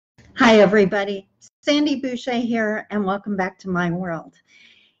Hi, everybody. Sandy Boucher here, and welcome back to my world.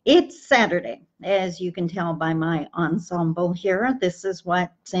 It's Saturday, as you can tell by my ensemble here. This is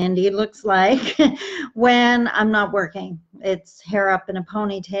what Sandy looks like when I'm not working. It's hair up in a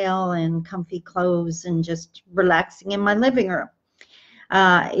ponytail and comfy clothes and just relaxing in my living room.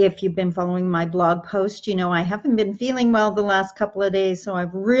 If you've been following my blog post, you know I haven't been feeling well the last couple of days, so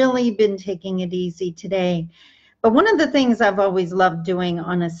I've really been taking it easy today. But one of the things I've always loved doing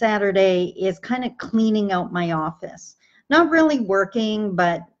on a Saturday is kind of cleaning out my office. Not really working,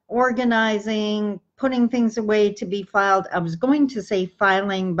 but organizing, putting things away to be filed. I was going to say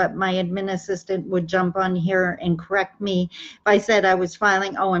filing, but my admin assistant would jump on here and correct me if I said I was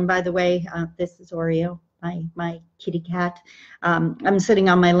filing. Oh, and by the way, this is Oreo, my kitty cat. I'm sitting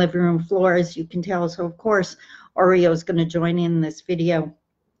on my living room floor, as you can tell, so of course Oreo is going to join in this video.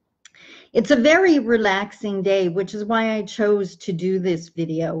 It's a very relaxing day, which is why I chose to do this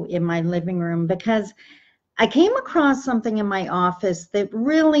video in my living room, because I came across something in my office that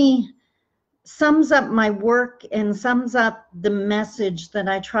really sums up my work and sums up the message that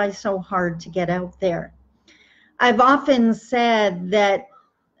I try so hard to get out there. I've often said that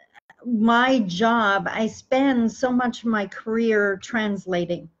my job, I spend so much of my career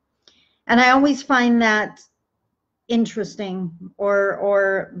translating, and I always find that interesting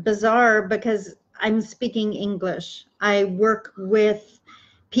or bizarre because I'm speaking English. I work with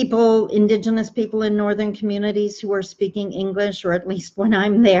people, Indigenous people in northern communities who are speaking English, or at least when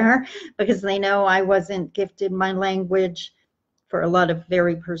I'm there, because they know I wasn't gifted my language for a lot of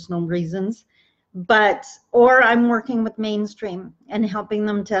very personal reasons. Or I'm working with mainstream and helping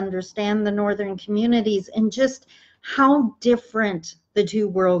them to understand the northern communities and just how different the two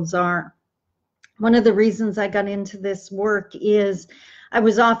worlds are. One of the reasons I got into this work is I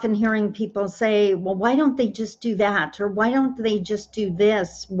was often hearing people say, well, why don't they just do that? Or why don't they just do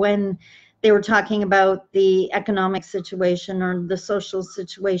this, when they were talking about the economic situation or the social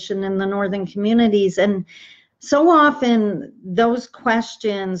situation in the northern communities. And so often those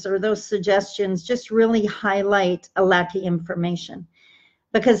questions or those suggestions just really highlight a lack of information,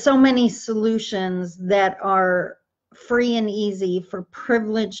 because so many solutions that are free and easy for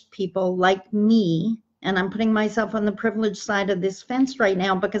privileged people like me, and I'm putting myself on the privileged side of this fence right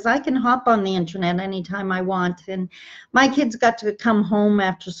now because I can hop on the internet anytime I want, and my kids got to come home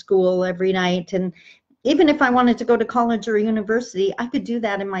after school every night, and even if I wanted to go to college or university, I could do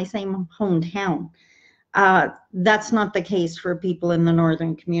that in my same hometown. That's not the case for people in the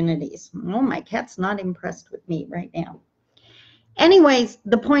northern communities. Oh, my cat's not impressed with me right now. Anyways,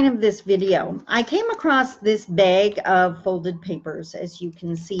 the point of this video, I came across this bag of folded papers. As you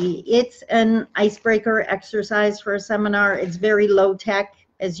can see, it's an icebreaker exercise for a seminar. It's very low tech,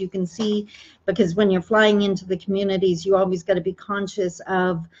 as you can see, because when you're flying into the communities, you always got to be conscious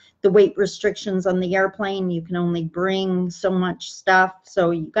of the weight restrictions on the airplane. You can only bring so much stuff,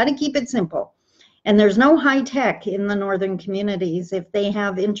 so you got to keep it simple. And there's no high tech in the northern communities. If they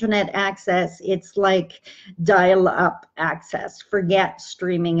have internet access, it's like dial-up access. Forget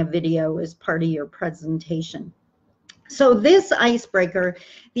streaming a video as part of your presentation. So this icebreaker,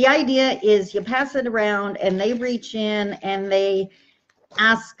 the idea is you pass it around and they reach in and they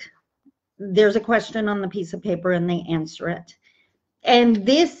ask, there's a question on the piece of paper and they answer it. And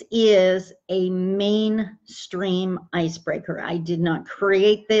this is a mainstream icebreaker. I did not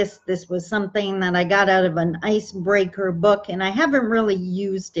create this. This was something that I got out of an icebreaker book, and I haven't really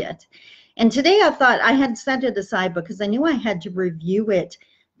used it. And today I thought I had set it aside because I knew I had to review it,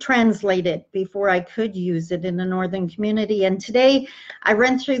 translate it before I could use it in a northern community. And today I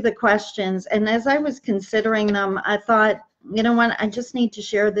ran through the questions, and as I was considering them, I thought, you know what, I just need to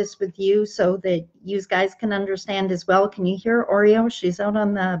share this with you so that you guys can understand as well. Can you hear Oreo? She's out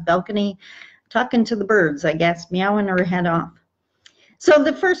on the balcony talking to the birds, I guess, meowing her head off. So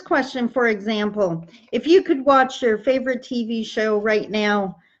the first question, for example, if you could watch your favorite TV show right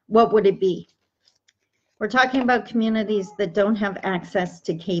now, what would it be? We're talking about communities that don't have access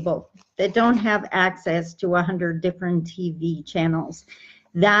to cable, that don't have access to 100 different TV channels.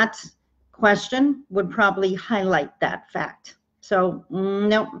 That question would probably highlight that fact. So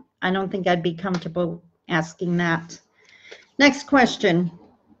no, I don't think I'd be comfortable asking that. Next question.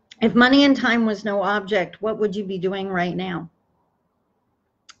 If money and time was no object, what would you be doing right now?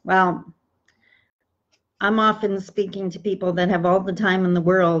 Well, I'm often speaking to people that have all the time in the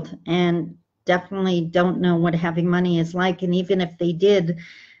world and definitely don't know what having money is like. And even if they did,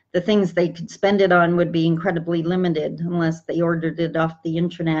 the things they could spend it on would be incredibly limited unless they ordered it off the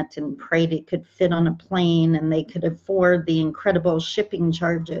internet and prayed it could fit on a plane and they could afford the incredible shipping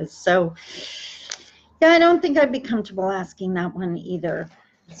charges. So yeah, I don't think I'd be comfortable asking that one either.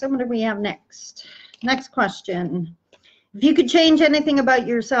 So what do we have next? Next question. If you could change anything about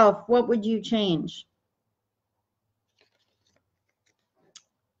yourself, what would you change?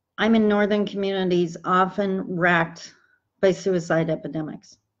 I'm in northern communities often racked by suicide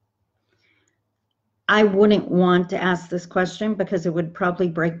epidemics. I wouldn't want to ask this question because it would probably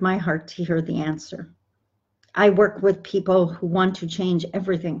break my heart to hear the answer. I work with people who want to change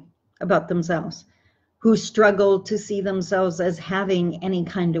everything about themselves, who struggle to see themselves as having any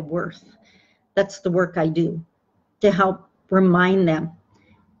kind of worth. That's the work I do, to help remind them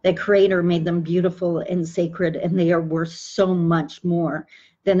that Creator made them beautiful and sacred, and they are worth so much more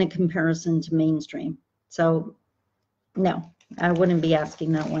than a comparison to mainstream. So no, I wouldn't be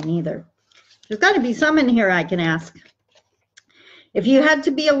asking that one either. There's got to be some in here I can ask. If you had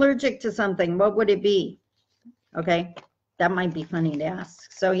to be allergic to something, what would it be? Okay, that might be funny to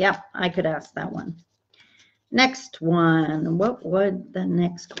ask. So yeah, I could ask that one. Next one, what would the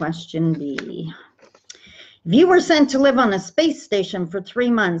next question be? If you were sent to live on a space station for 3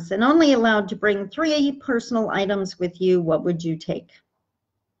 months and only allowed to bring 3 personal items with you, what would you take?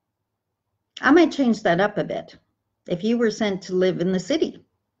 I might change that up a bit. If you were sent to live in the city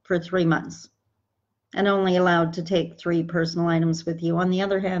for 3 months and only allowed to take 3 personal items with you, on the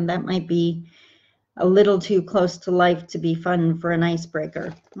other hand, that might be a little too close to life to be fun for an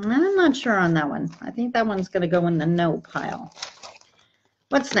icebreaker. I'm not sure on that one. I think that one's going to go in the no pile.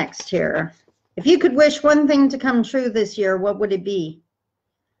 What's next here? If you could wish one thing to come true this year, what would it be?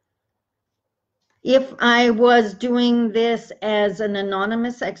 If I was doing this as an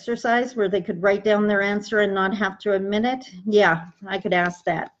anonymous exercise where they could write down their answer and not have to admit it, yeah, I could ask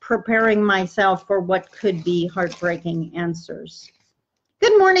that. Preparing myself for what could be heartbreaking answers.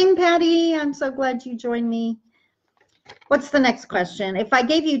 Good morning, Patty. I'm so glad you joined me. What's the next question? If I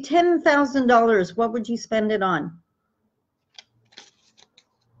gave you $10,000, what would you spend it on?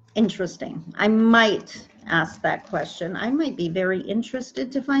 Interesting. I might ask that question. I might be very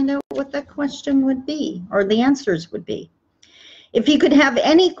interested to find out what that question would be, or the answers would be. If you could have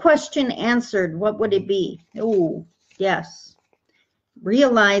any question answered, what would it be? Oh, yes.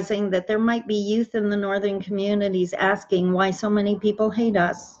 Realizing that there might be youth in the northern communities asking why so many people hate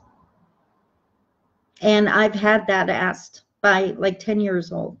us. And I've had that asked by like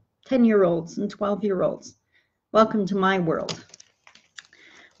 10-year-olds and 12-year-olds. Welcome to my world.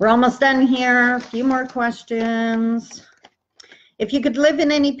 We're almost done here. A few more questions. If you could live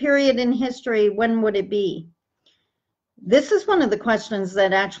in any period in history, when would it be? This is one of the questions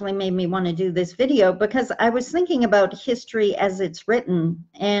that actually made me want to do this video, because I was thinking about history as it's written,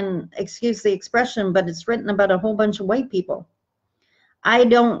 and excuse the expression, but it's written about a whole bunch of white people. I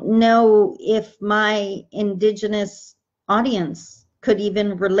don't know if my indigenous audience could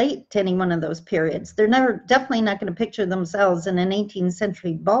even relate to any one of those periods. They're definitely not going to picture themselves in an 18th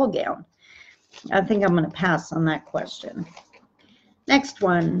century ball gown. I think I'm going to pass on that question. Next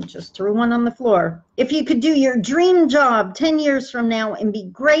one, just threw one on the floor. If you could do your dream job 10 years from now and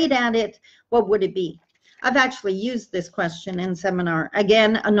be great at it, what would it be? I've actually used this question in seminar,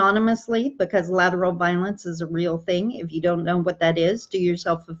 again, anonymously, because lateral violence is a real thing. If you don't know what that is, do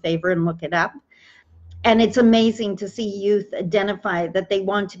yourself a favor and look it up. And it's amazing to see youth identify that they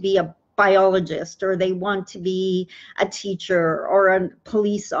want to be a biologist, or they want to be a teacher or a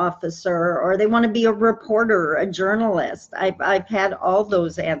police officer, or they want to be a reporter, a journalist. I've had all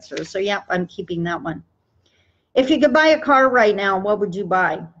those answers. So yeah, I'm keeping that one. If you could buy a car right now, what would you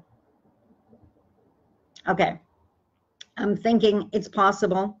buy? Okay, I'm thinking it's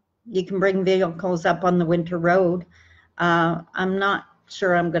possible. You can bring vehicles up on the winter road. I'm not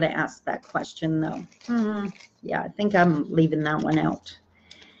sure I'm going to ask that question though. Yeah, I think I'm leaving that one out.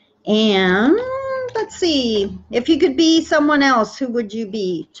 And let's see, if you could be someone else, who would you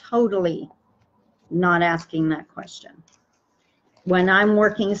be? Totally not asking that question. When I'm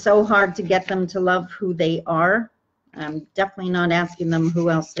working so hard to get them to love who they are, I'm definitely not asking them who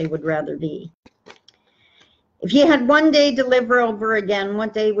else they would rather be. If you had one day to live over again,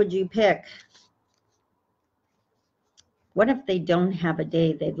 what day would you pick? What if they don't have a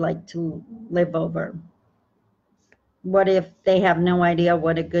day they'd like to live over? What if they have no idea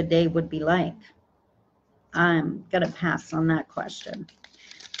what a good day would be like? I'm going to pass on that question.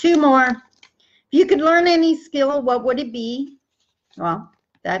 2 more. If you could learn any skill, what would it be? Well,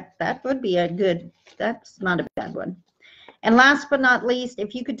 that would be a good, that's not a bad one. And last but not least,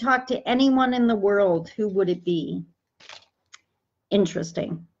 if you could talk to anyone in the world, who would it be?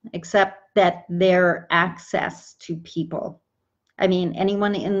 Interesting, except that their access to people. I mean,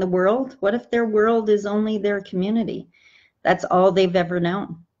 anyone in the world? What if their world is only their community? That's all they've ever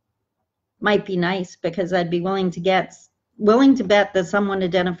known. Might be nice, because I'd be willing to get willing to bet that someone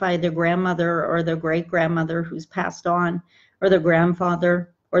identified their grandmother or their great-grandmother who's passed on, or their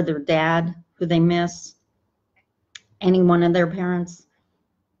grandfather or their dad who they miss, any one of their parents.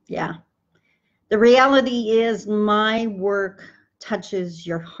 Yeah. The reality is my work touches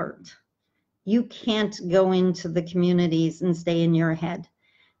your heart. You can't go into the communities and stay in your head,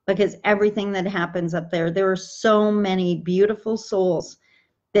 because everything that happens up there are so many beautiful souls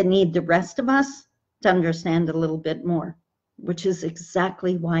that need the rest of us to understand a little bit more, which is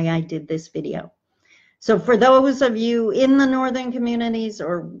exactly why I did this video. So for those of you in the northern communities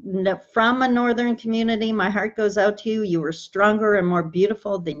or from a northern community, my heart goes out to you. You are stronger and more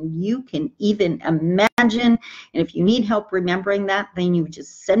beautiful than you can even imagine. And if you need help remembering that, then you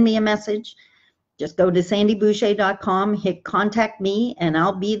just send me a message. Just go to sandyboucher.com, hit contact me, and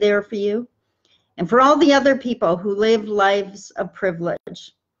I'll be there for you. And for all the other people who live lives of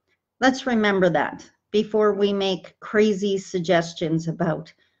privilege, let's remember that before we make crazy suggestions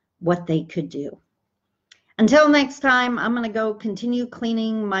about what they could do. Until next time, I'm going to go continue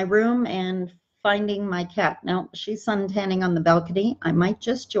cleaning my room and finding my cat. Now, she's suntanning on the balcony. I might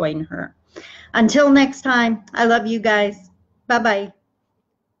just join her. Until next time, I love you guys. Bye-bye.